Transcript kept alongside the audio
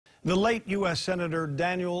The late US Senator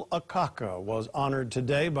Daniel Akaka was honored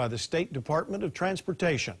today by the State Department of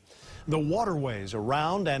Transportation. The waterways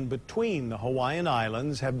around and between the Hawaiian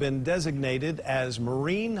Islands have been designated as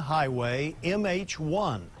Marine Highway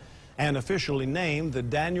MH1 and officially named the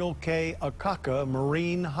Daniel K. Akaka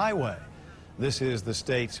Marine Highway. This is the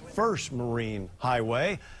state's first marine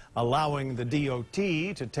highway, allowing the DOT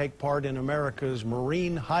to take part in America's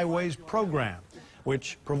Marine Highways program,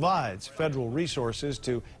 which provides federal resources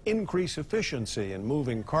to increase efficiency in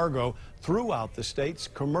moving cargo throughout the state's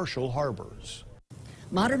commercial harbors.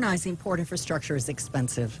 Modernizing port infrastructure is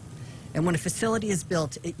expensive, and when a facility is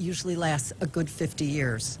built, it usually lasts a good 50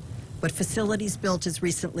 years. But facilities built as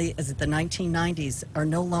recently as the 1990s are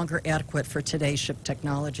no longer adequate for today's ship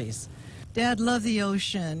technologies. Dad loved the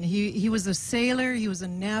ocean. He was a sailor, he was a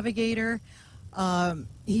navigator.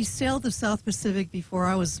 He sailed the South Pacific before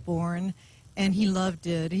I was born, and he loved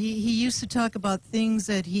it. He used to talk about things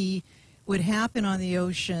that would happen on the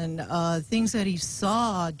ocean, things that he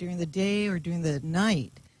saw during the day or during the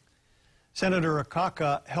night. Senator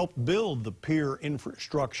Akaka helped build the pier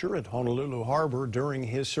infrastructure at Honolulu Harbor during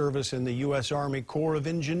his service in the U.S. Army Corps of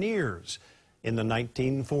Engineers in the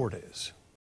 1940s.